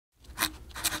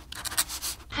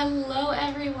Hello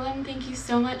everyone, thank you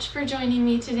so much for joining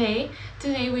me today.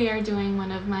 Today we are doing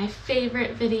one of my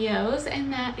favorite videos,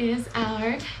 and that is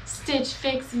our Stitch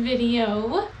Fix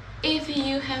video. If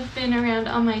you have been around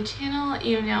on my channel,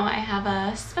 you know I have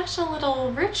a special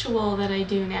little ritual that I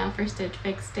do now for Stitch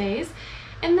Fix days,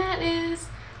 and that is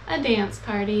a dance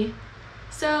party.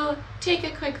 So take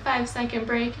a quick 5-second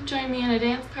break, join me in a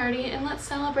dance party, and let's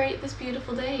celebrate this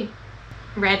beautiful day.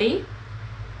 Ready?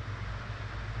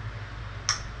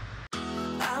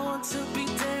 To be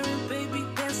daring, baby,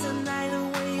 dance the night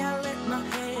away. I let my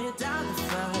head down to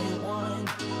find one.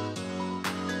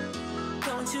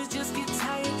 Don't you just get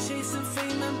tired chasing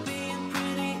fame and being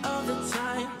pretty all the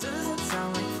time? Doesn't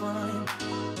sound like fun.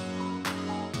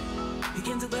 You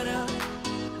can do better.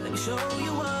 Let me show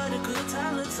you what a good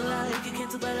time looks like. You can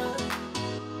do better.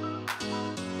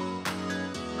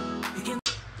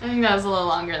 I think that was a little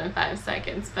longer than 5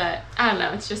 seconds, but I don't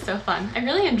know, it's just so fun. I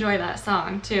really enjoy that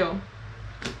song too.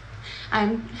 I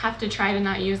have to try to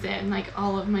not use it in like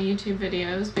all of my YouTube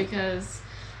videos because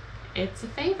it's a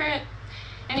favorite.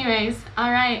 Anyways,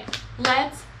 alright,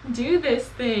 let's do this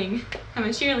thing. I'm a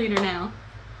cheerleader now.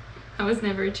 I was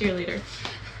never a cheerleader.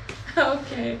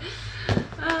 Okay.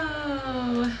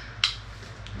 Oh.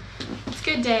 It's a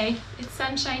good day. It's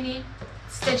sunshiny.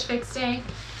 It's Stitch Fix day.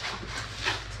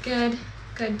 It's good.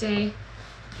 Good day.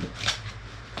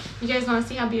 You guys want to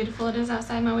see how beautiful it is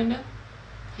outside my window?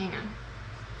 Hang on.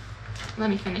 Let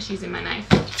me finish using my knife.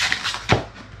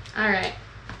 Alright.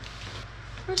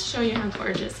 Let's show you how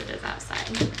gorgeous it is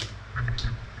outside.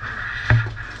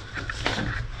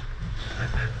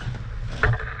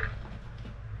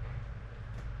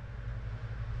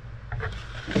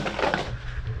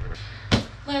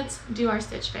 Let's do our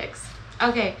Stitch Fix.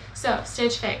 Okay, so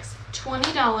Stitch Fix,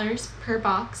 $20 per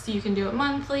box. You can do it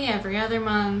monthly, every other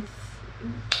month,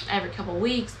 every couple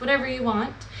weeks, whatever you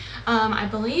want. I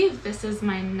believe this is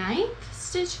my 9th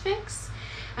Stitch Fix.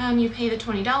 You pay the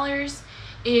 $20.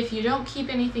 If you don't keep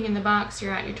anything in the box,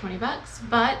 you're at your 20 bucks,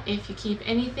 but if you keep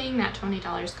anything, that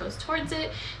 $20 goes towards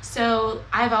it. So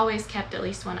I've always kept at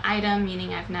least one item,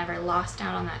 meaning I've never lost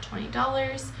out on that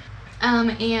 $20.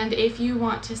 And if you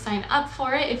want to sign up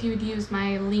for it, if you would use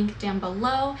my link down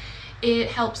below, it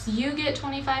helps you get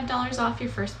 $25 off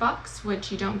your first box,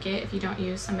 which you don't get if you don't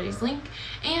use somebody's link.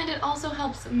 And it also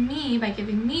helps me by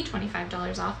giving me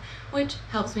 $25 off, which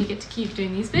helps me get to keep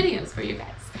doing these videos for you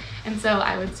guys. And so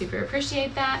I would super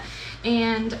appreciate that.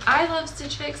 And I love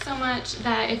Stitch Fix so much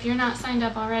that if you're not signed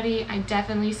up already, I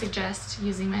definitely suggest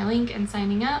using my link and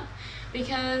signing up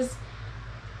because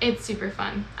it's super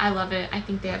fun. I love it. I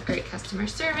think they have great customer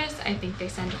service. I think they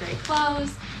send great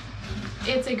clothes.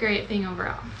 It's a great thing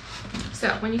overall. So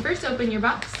when you first open your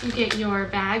box, you get your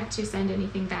bag to send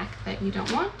anything back that you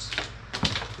don't want.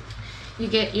 You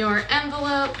get your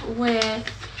envelope with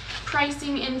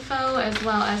pricing info as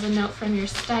well as a note from your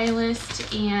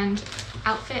stylist and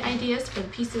outfit ideas for the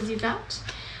pieces you got.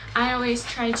 I always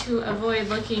try to avoid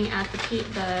looking at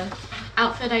the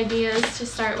outfit ideas to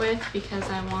start with because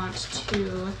I want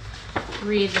to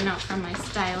read the note from my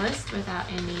stylist without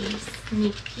any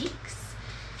sneak peeks.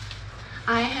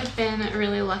 I have been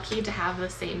really lucky to have the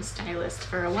same stylist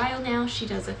for a while now. She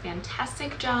does a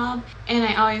fantastic job, and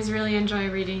I always really enjoy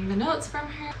reading the notes from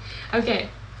her. Okay,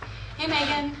 hey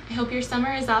Megan, I hope your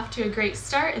summer is off to a great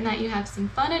start and that you have some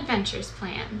fun adventures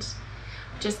planned.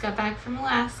 Just got back from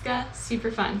Alaska,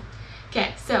 super fun.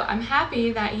 Okay, so I'm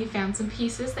happy that you found some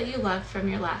pieces that you loved from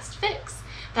your last fix.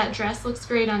 That dress looks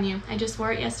great on you. I just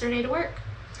wore it yesterday to work.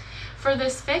 For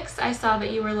this fix, I saw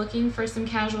that you were looking for some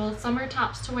casual summer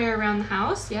tops to wear around the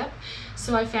house. Yep.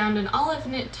 So I found an olive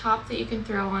knit top that you can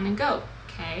throw on and go.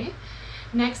 Okay.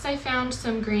 Next, I found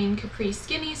some green capri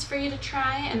skinnies for you to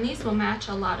try, and these will match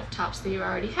a lot of tops that you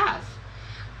already have.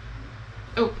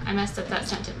 Oh, I messed up that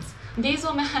sentence. These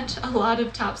will match a lot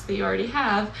of tops that you already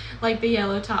have, like the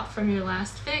yellow top from your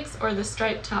last fix or the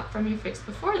striped top from your fix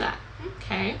before that.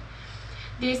 Okay.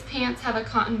 These pants have a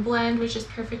cotton blend, which is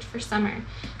perfect for summer.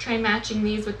 Try matching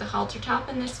these with the halter top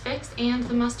in this fix and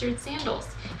the mustard sandals.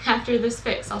 After this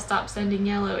fix, I'll stop sending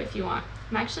yellow if you want.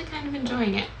 I'm actually kind of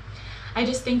enjoying it. I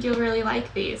just think you'll really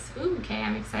like these. Ooh, okay,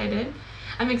 I'm excited.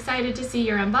 I'm excited to see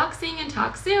your unboxing and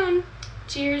talk soon.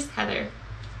 Cheers, Heather.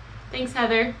 Thanks,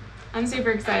 Heather. I'm super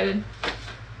excited.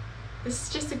 This is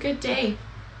just a good day.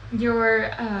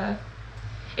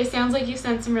 It sounds like you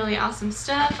sent some really awesome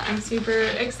stuff. I'm super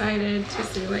excited to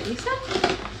see what you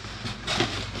sent.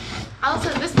 Also,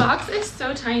 this box is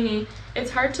so tiny.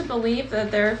 It's hard to believe that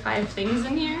there are 5 things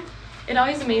in here. It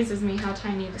always amazes me how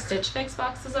tiny the Stitch Fix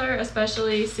boxes are,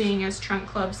 especially seeing as Trunk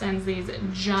Club sends these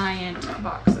giant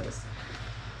boxes.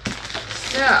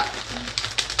 So,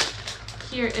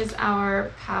 here is our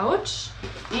pouch,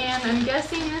 and I'm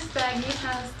guessing this baggie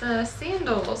has the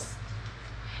sandals.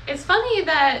 It's funny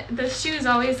that the shoes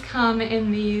always come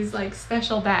in these like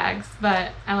special bags,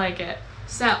 but I like it.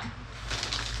 So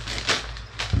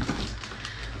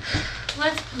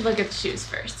let's look at the shoes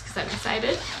first because I'm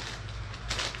excited.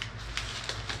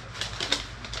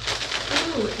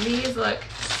 Ooh, these look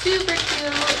super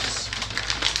cute,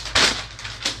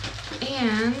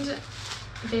 and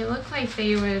they look like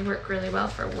they would work really well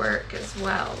for work as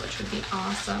well, which would be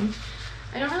awesome.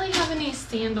 I don't really have any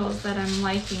sandals that I'm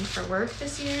liking for work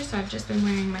this year, so I've just been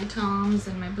wearing my Toms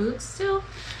and my boots still.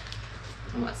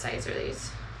 What size are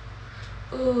these?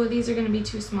 Oh, these are gonna be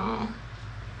too small.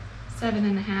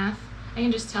 7.5. I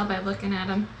can just tell by looking at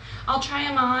them. I'll try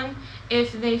them on.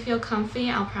 If they feel comfy,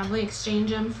 I'll probably exchange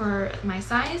them for my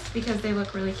size because they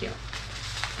look really cute.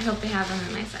 I hope they have them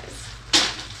in my size.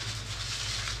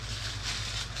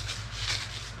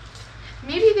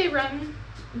 Maybe they run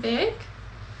big.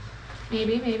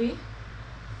 Maybe.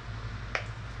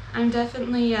 I'm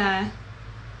definitely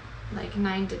like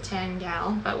 9 to 10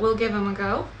 gal, but we'll give them a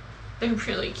go. They're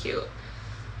really cute.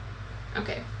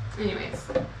 Okay, anyways.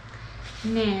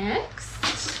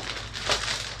 Next.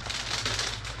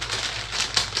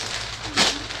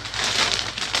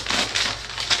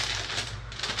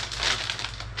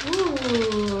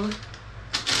 Ooh.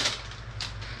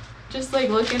 Just like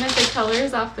looking at the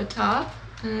colors off the top,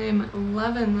 I'm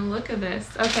loving the look of this.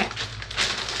 Okay.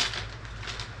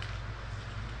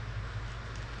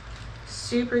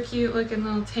 Super cute looking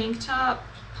little tank top,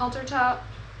 halter top.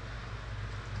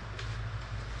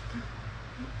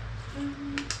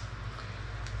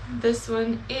 This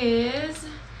one is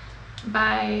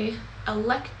by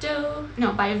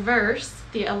Verse,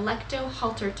 the Electo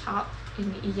halter top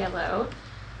in yellow.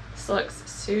 This looks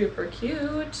super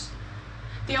cute.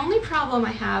 The only problem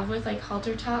I have with like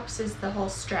halter tops is the whole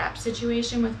strap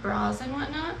situation with bras and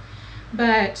whatnot,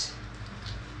 but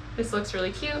this looks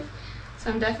really cute. So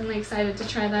I'm definitely excited to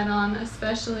try that on,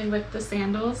 especially with the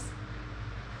sandals.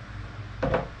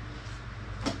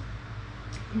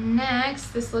 Next,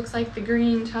 this looks like the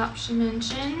green top she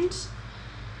mentioned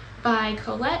by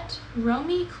Colette,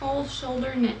 Romy Cold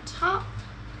Shoulder Knit Top.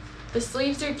 The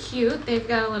sleeves are cute. They've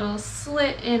got a little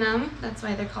slit in them. That's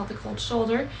why they're called the cold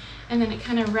shoulder. And then it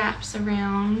kind of wraps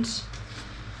around.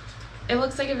 It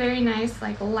looks like a very nice,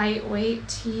 like lightweight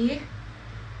tee.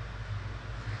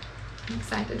 I'm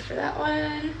excited for that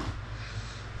one.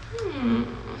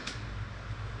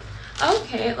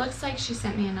 Okay, it looks like she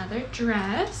sent me another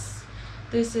dress.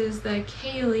 This is the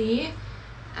Kaylee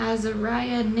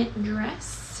Azariah knit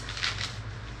dress.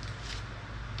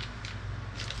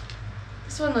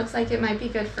 This one looks like it might be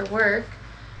good for work.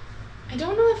 I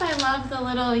don't know if I love the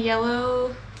little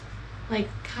yellow, like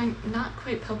not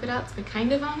quite polka dots, but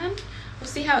kind of on them. We'll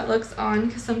see how it looks on,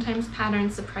 because sometimes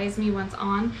patterns surprise me once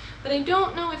on, but I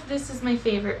don't know if this is my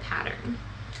favorite pattern.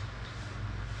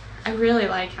 I really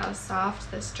like how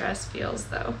soft this dress feels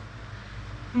though.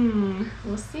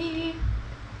 We'll see.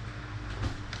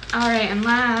 All right, and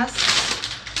last,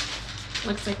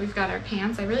 looks like we've got our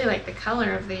pants. I really like the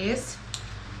color of these.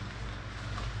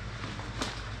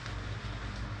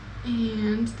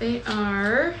 And they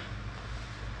are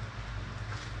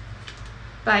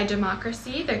by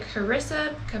Democracy, the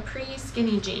Carissa Capri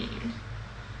Skinny Jean.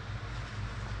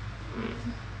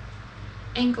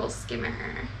 Ankle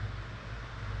skimmer.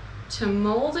 To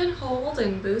mold and hold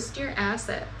and boost your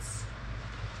assets.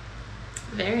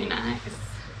 Very nice.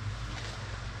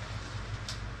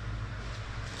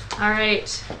 All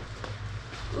right.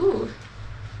 Ooh,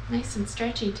 nice and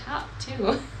stretchy top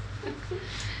too.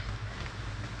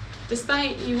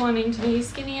 Despite you wanting to be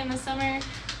skinny in the summer,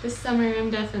 this summer I'm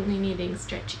definitely needing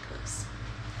stretchy clothes.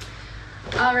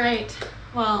 All right,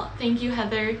 well, thank you,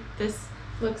 Heather. This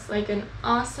looks like an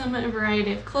awesome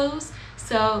variety of clothes,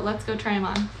 so let's go try them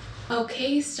on.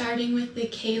 Okay, starting with the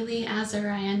Kaylee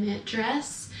Azariah knit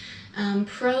dress.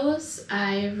 Pros,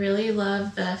 I really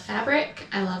love the fabric.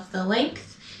 I love the length.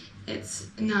 It's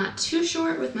not too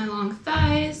short with my long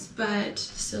thighs, but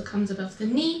still comes above the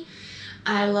knee.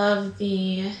 I love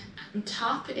the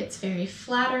top. It's very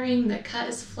flattering. The cut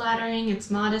is flattering. It's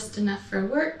modest enough for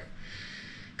work.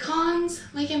 Cons,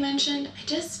 like I mentioned, I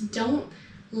just don't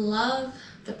love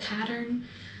the pattern.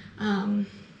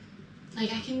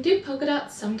 Like I can do polka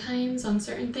dots sometimes on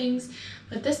certain things,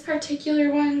 but this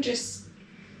particular one just,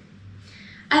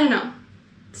 I don't know.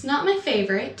 It's not my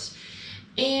favorite.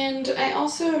 And I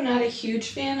also am not a huge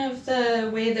fan of the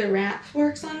way the wrap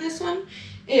works on this one.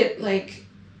 It like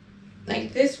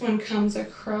this one comes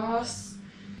across,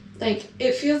 like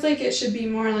it feels like it should be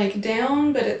more like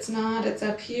down, but it's not, it's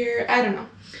up here. I don't know.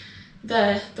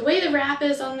 the way the wrap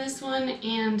is on this one,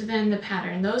 and then the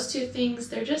pattern. Those two things,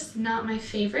 they're just not my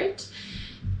favorite.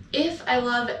 If I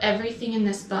love everything in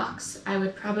this box, I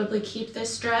would probably keep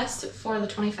this dress for the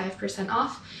 25%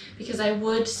 off because I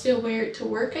would still wear it to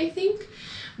work, I think.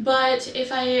 But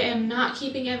if I am not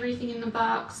keeping everything in the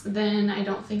box, then I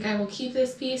don't think I will keep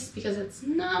this piece because it's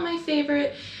not my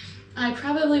favorite. I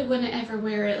probably wouldn't ever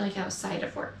wear it like outside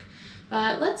of work.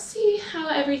 But let's see how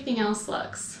everything else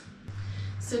looks.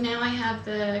 So now I have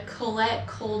the Colette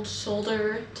cold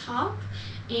shoulder top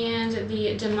and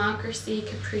the Democracy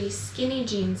Capri skinny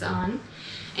jeans on.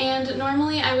 And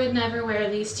normally I would never wear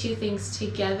these two things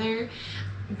together,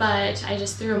 but I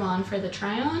just threw them on for the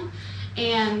try on.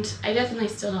 And I definitely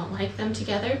still don't like them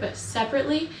together, but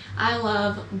separately, I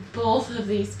love both of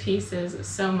these pieces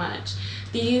so much.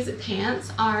 These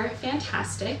pants are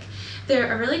fantastic.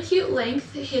 They're a really cute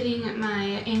length hitting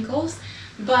my ankles,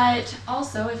 but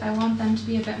also if I want them to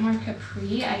be a bit more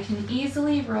capri, I can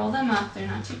easily roll them up. They're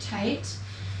not too tight,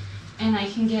 and I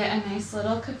can get a nice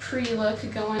little capri look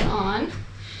going on.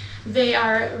 They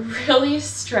are really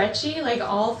stretchy, like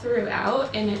all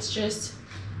throughout, and it's just,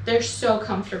 they're so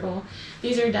comfortable.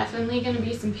 These are definitely going to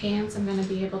be some pants I'm going to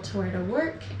be able to wear to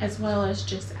work as well as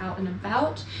just out and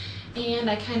about, and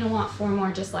I kind of want 4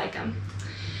 more just like them.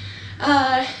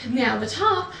 Now the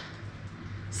top,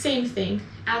 same thing.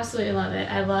 Absolutely love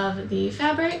it. I love the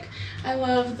fabric. I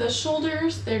love the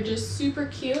shoulders. They're just super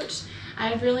cute.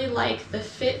 I really like the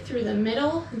fit through the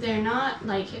middle. They're not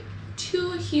like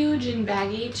too huge and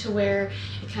baggy to where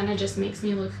it kind of just makes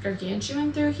me look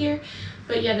gargantuan through here,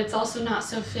 but yet it's also not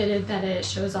so fitted that it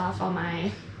shows off all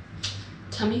my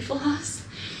tummy flaws.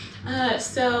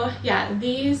 So yeah,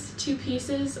 these two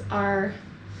pieces are,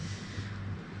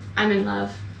 I'm in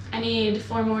love. I need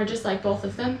 4 more just like both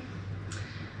of them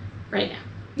right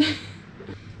now.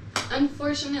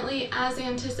 Unfortunately, as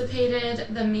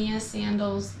anticipated, the Mia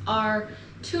sandals are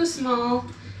too small.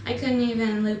 I couldn't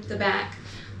even loop the back.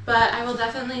 But I will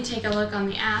definitely take a look on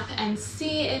the app and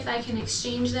see if I can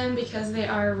exchange them because they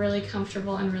are really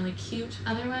comfortable and really cute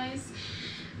otherwise.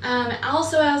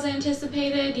 Also, as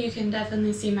anticipated, you can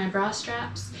definitely see my bra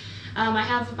straps. I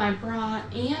have my bra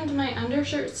and my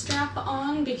undershirt strap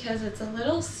on because it's a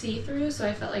little see-through, so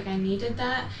I felt like I needed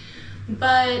that.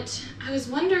 But I was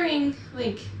wondering,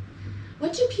 like,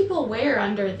 what do people wear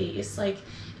under these? Like,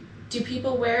 do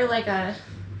people wear like a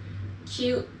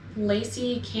cute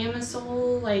lacy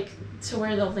camisole, like to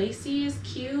where the lacy is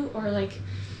cute, or like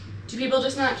do people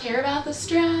just not care about the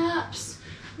straps?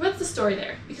 What's the story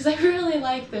there? Because I really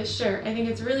like this shirt. I think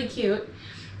it's really cute.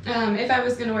 If I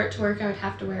was gonna wear it to work, I would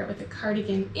have to wear it with a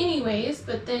cardigan anyways,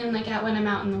 but then like when I'm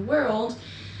out in the world,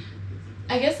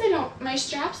 I guess my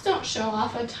straps don't show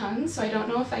off a ton, so I don't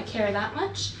know if I care that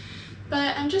much,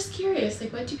 but I'm just curious,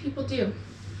 like what do people do?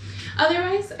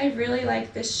 Otherwise, I really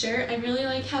like this shirt. I really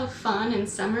like how fun and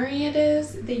summery it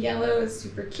is. The yellow is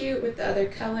super cute with the other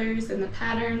colors and the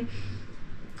pattern.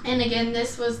 And again,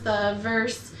 this was the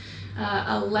Verse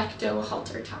Electo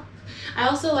halter top. I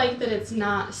also like that it's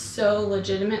not so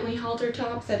legitimately halter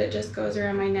top, that it just goes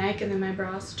around my neck and then my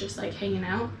bra's just like hanging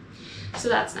out. So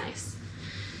that's nice.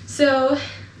 So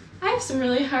I have some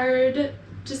really hard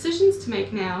decisions to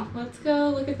make now. Let's go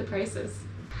look at the prices.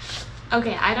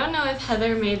 Okay, I don't know if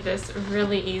Heather made this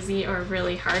really easy or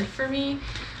really hard for me,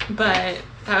 but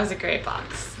that was a great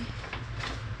box.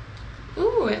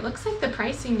 Ooh, it looks like the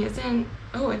pricing isn't,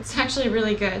 oh, it's actually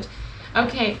really good.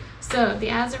 Okay, so the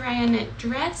Azariah knit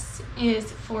dress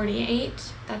is $48.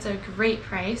 That's a great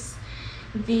price.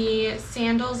 The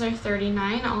sandals are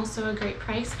 $39, also a great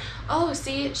price. Oh,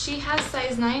 see, she has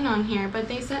size 9 on here, but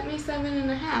they sent me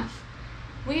 7.5.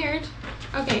 Weird.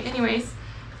 Okay, anyways,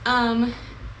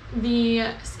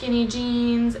 the skinny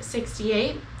jeans,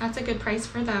 $68. That's a good price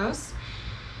for those.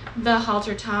 The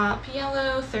halter top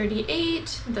yellow,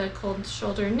 $38. The cold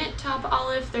shoulder knit top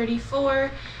olive, $34.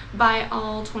 Buy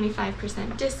all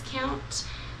 25% discount.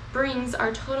 Brings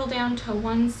our total down to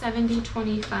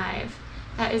 $170.25.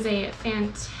 That is a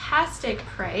fantastic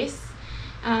price.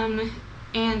 And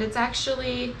it's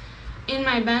actually in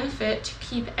my benefit to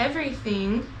keep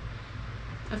everything,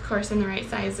 of course, in the right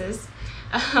sizes.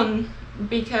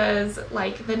 Because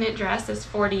like the knit dress is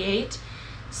 $48,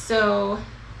 so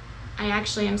I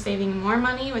actually am saving more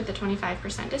money with the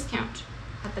 25% discount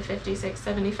at the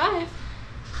 $56.75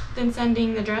 than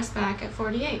sending the dress back at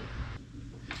 $48.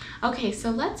 Okay,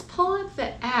 so let's pull up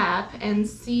the app and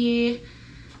see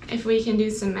if we can do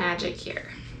some magic here.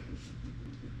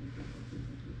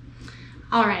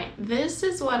 All right, this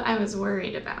is what I was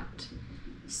worried about.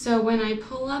 So when I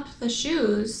pull up the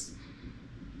shoes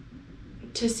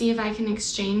to see if I can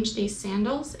exchange these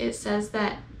sandals, it says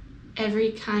that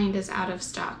every kind is out of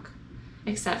stock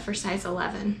except for size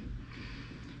 11.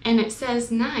 And it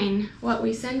says 9, what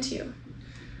we sent you.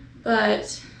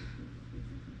 But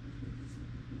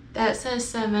that says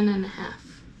 7.5.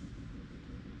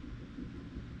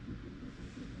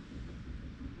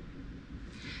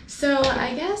 So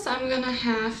I guess I'm gonna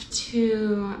have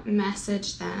to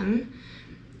message them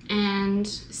and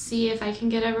see if I can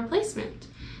get a replacement.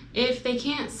 If they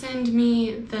can't send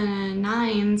me the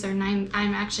 9s or 9,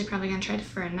 I'm actually probably gonna try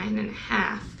for a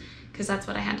 9.5 because that's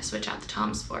what I had to switch out the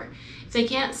toms for. If they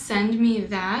can't send me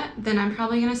that, then I'm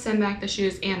probably gonna send back the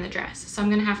shoes and the dress. So I'm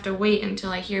gonna have to wait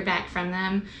until I hear back from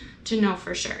them to know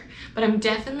for sure. But I'm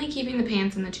definitely keeping the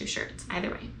pants and the 2 shirts, either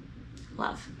way.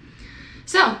 Love.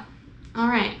 So, all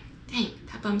right. Dang,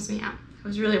 that bums me out. I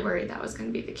was really worried that was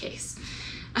gonna be the case.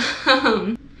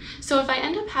 So if I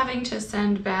end up having to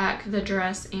send back the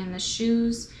dress and the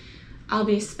shoes, I'll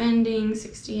be spending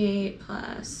 68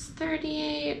 plus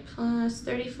 38 plus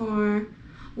 34,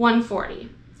 140.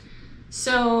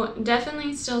 So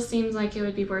definitely still seems like it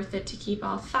would be worth it to keep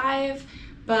all 5,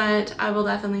 but I will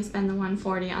definitely spend the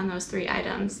 140 on those 3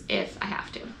 items if I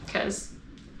have to, because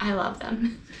I love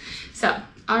them. So,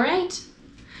 all right.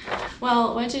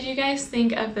 Well, what did you guys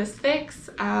think of this fix?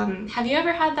 Have you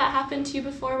ever had that happen to you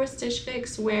before with Stitch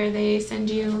Fix where they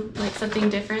send you like something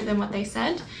different than what they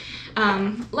said?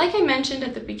 Like I mentioned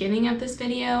at the beginning of this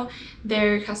video,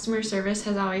 their customer service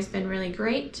has always been really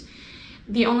great.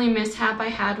 The only mishap I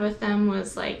had with them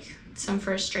was like some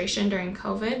frustration during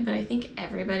COVID, but I think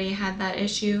everybody had that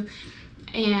issue.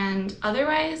 And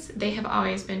otherwise, they have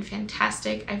always been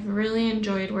fantastic. I've really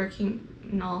enjoyed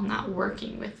not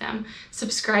working with them,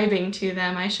 subscribing to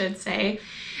them, I should say.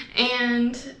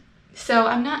 And so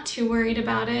I'm not too worried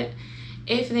about it.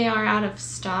 If they are out of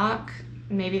stock,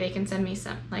 maybe they can send me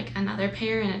some, like another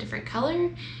pair in a different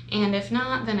color. And if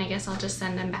not, then I guess I'll just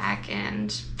send them back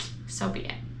and so be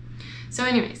it. So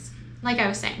anyways, like I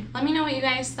was saying, let me know what you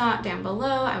guys thought down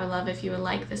below. I would love if you would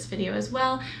like this video as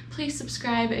well. Please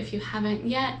subscribe if you haven't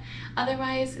yet.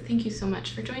 Otherwise, thank you so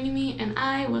much for joining me, and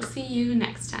I will see you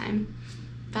next time.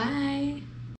 Bye.